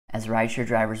As rideshare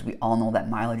drivers, we all know that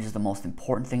mileage is the most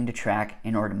important thing to track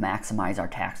in order to maximize our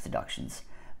tax deductions.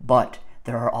 But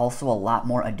there are also a lot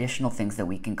more additional things that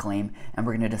we can claim, and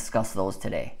we're going to discuss those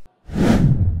today.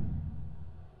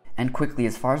 And quickly,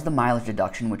 as far as the mileage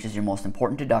deduction, which is your most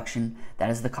important deduction,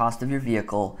 that is the cost of your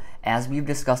vehicle. As we've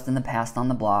discussed in the past on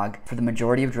the blog, for the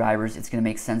majority of drivers, it's going to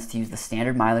make sense to use the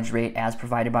standard mileage rate as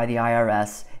provided by the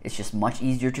IRS. It's just much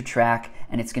easier to track,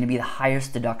 and it's going to be the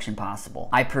highest deduction possible.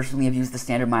 I personally have used the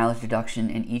standard mileage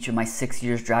deduction in each of my 6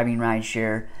 years driving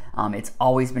rideshare. It's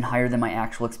always been higher than my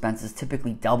actual expenses,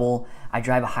 typically double. I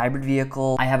drive a hybrid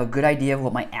vehicle. I have a good idea of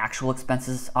what my actual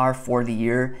expenses are for the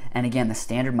year. And again, the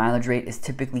standard mileage rate is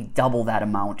typically double that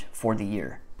amount for the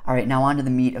year. All right, now on to the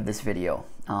meat of this video.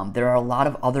 There are a lot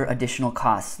of other additional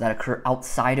costs that occur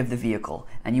outside of the vehicle,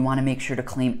 and you want to make sure to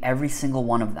claim every single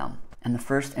one of them. And the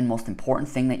first and most important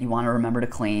thing that you want to remember to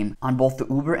claim on both the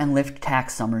Uber and Lyft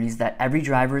tax summaries that every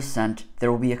driver is sent,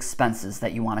 there will be expenses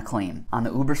that you want to claim. On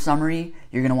the Uber summary,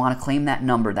 you're going to want to claim that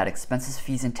number, that expenses,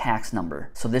 fees, and tax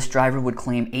number. So this driver would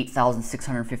claim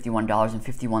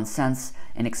 $8,651.51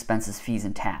 in expenses, fees,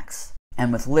 and tax.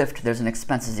 And with Lyft, there's an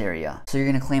expenses area. So you're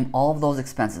going to claim all of those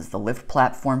expenses, the Lyft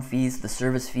platform fees, the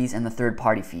service fees, and the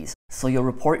third-party fees. So you'll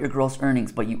report your gross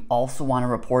earnings, but you also want to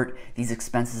report these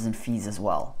expenses and fees as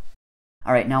well.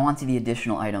 All right, now on to the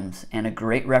additional items, and a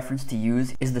great reference to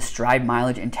use is the Stride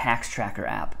Mileage and Tax Tracker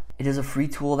app. It is a free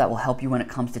tool that will help you when it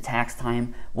comes to tax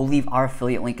time. We'll leave our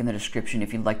affiliate link in the description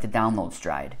if you'd like to download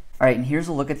Stride. All right, and here's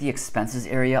a look at the expenses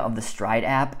area of the Stride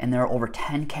app, and there are over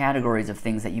 10 categories of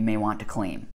things that you may want to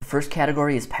claim. The first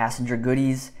category is passenger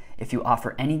goodies. If you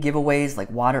offer any giveaways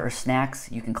like water or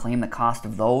snacks, you can claim the cost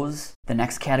of those. The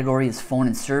next category is phone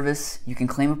and service. You can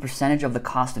claim a percentage of the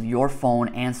cost of your phone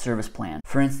and service plan.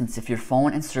 For instance, if your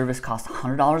phone and service cost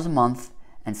 $100 a month,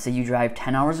 and say you drive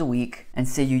 10 hours a week, and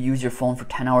say you use your phone for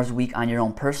 10 hours a week on your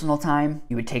own personal time,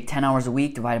 you would take 10 hours a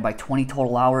week divided by 20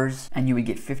 total hours, and you would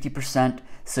get 50%,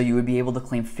 so you would be able to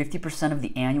claim 50% of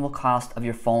the annual cost of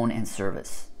your phone and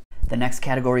service. The next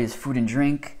category is food and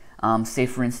drink. Say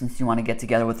for instance you want to get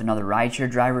together with another rideshare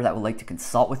driver that would like to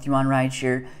consult with you on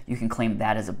rideshare, you can claim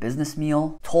that as a business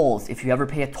meal. Tolls, if you ever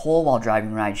pay a toll while driving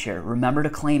rideshare, remember to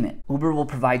claim it. Uber will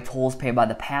provide tolls paid by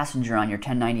the passenger on your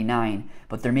 1099,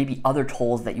 but there may be other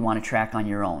tolls that you want to track on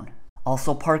your own.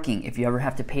 Also parking, if you ever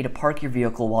have to pay to park your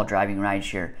vehicle while driving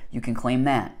rideshare, you can claim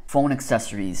that. Phone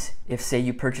accessories, if say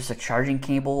you purchase a charging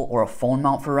cable or a phone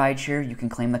mount for rideshare, you can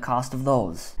claim the cost of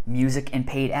those. Music and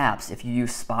paid apps, if you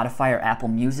use Spotify or Apple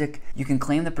Music, you can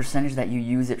claim the percentage that you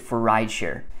use it for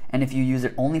rideshare. And if you use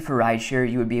it only for rideshare,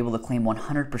 you would be able to claim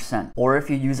 100%. Or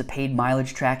if you use a paid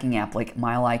mileage tracking app like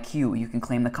MileIQ, you can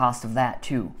claim the cost of that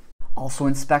too. Also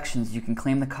inspections, you can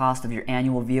claim the cost of your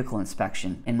annual vehicle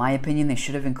inspection. In my opinion, they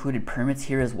should have included permits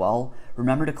here as well.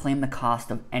 Remember to claim the cost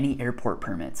of any airport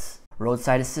permits.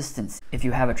 Roadside assistance, if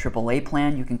you have a AAA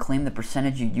plan, you can claim the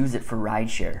percentage you use it for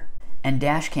rideshare. And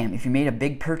dash cam, if you made a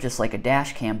big purchase like a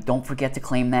dash cam, don't forget to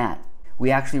claim that.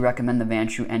 We actually recommend the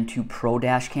Vantrue N2 Pro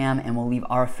dash cam, and we'll leave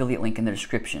our affiliate link in the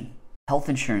description. Health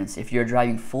insurance, if you're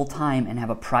driving full-time and have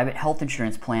a private health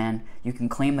insurance plan, you can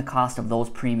claim the cost of those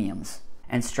premiums.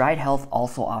 And Stride Health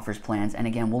also offers plans, and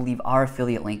again, we'll leave our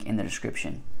affiliate link in the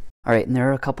description. All right, and there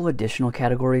are a couple additional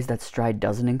categories that Stride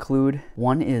doesn't include.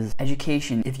 One is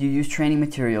education. If you use training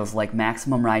materials like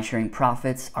Maximum Ride Sharing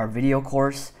Profits, our video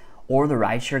course, or the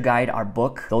Rideshare Guide, our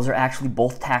book, those are actually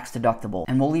both tax deductible.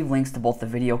 And we'll leave links to both the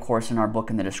video course and our book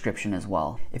in the description as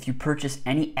well. If you purchase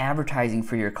any advertising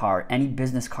for your car, any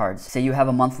business cards, say you have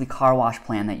a monthly car wash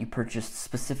plan that you purchased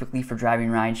specifically for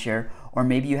driving rideshare, or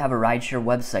maybe you have a rideshare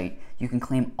website, you can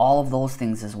claim all of those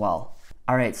things as well.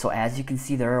 Alright, so as you can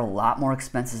see, there are a lot more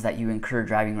expenses that you incur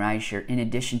driving rideshare in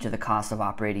addition to the cost of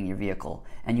operating your vehicle.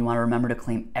 And you want to remember to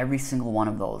claim every single one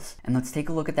of those. And let's take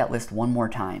a look at that list one more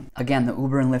time. Again, the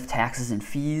Uber and Lyft taxes and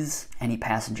fees, any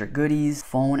passenger goodies,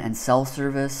 phone and cell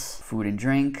service, food and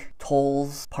drink,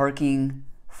 tolls, parking,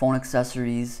 phone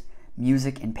accessories,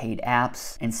 music and paid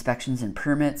apps, inspections and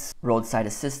permits, roadside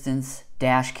assistance,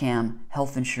 dash cam,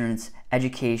 health insurance,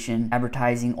 education,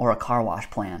 advertising, or a car wash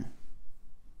plan.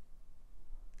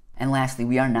 And lastly,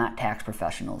 we are not tax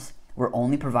professionals. We're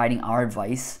only providing our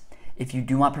advice. If you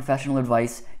do want professional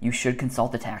advice, you should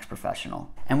consult a tax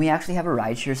professional. And we actually have a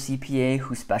rideshare CPA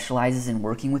who specializes in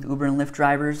working with Uber and Lyft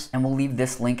drivers, and we'll leave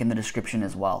this link in the description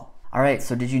as well. Alright,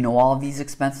 so did you know all of these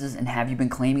expenses and have you been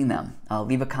claiming them?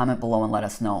 Leave a comment below and let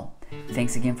us know.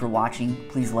 Thanks again for watching.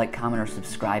 Please like, comment, or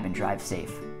subscribe and drive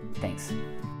safe. Thanks.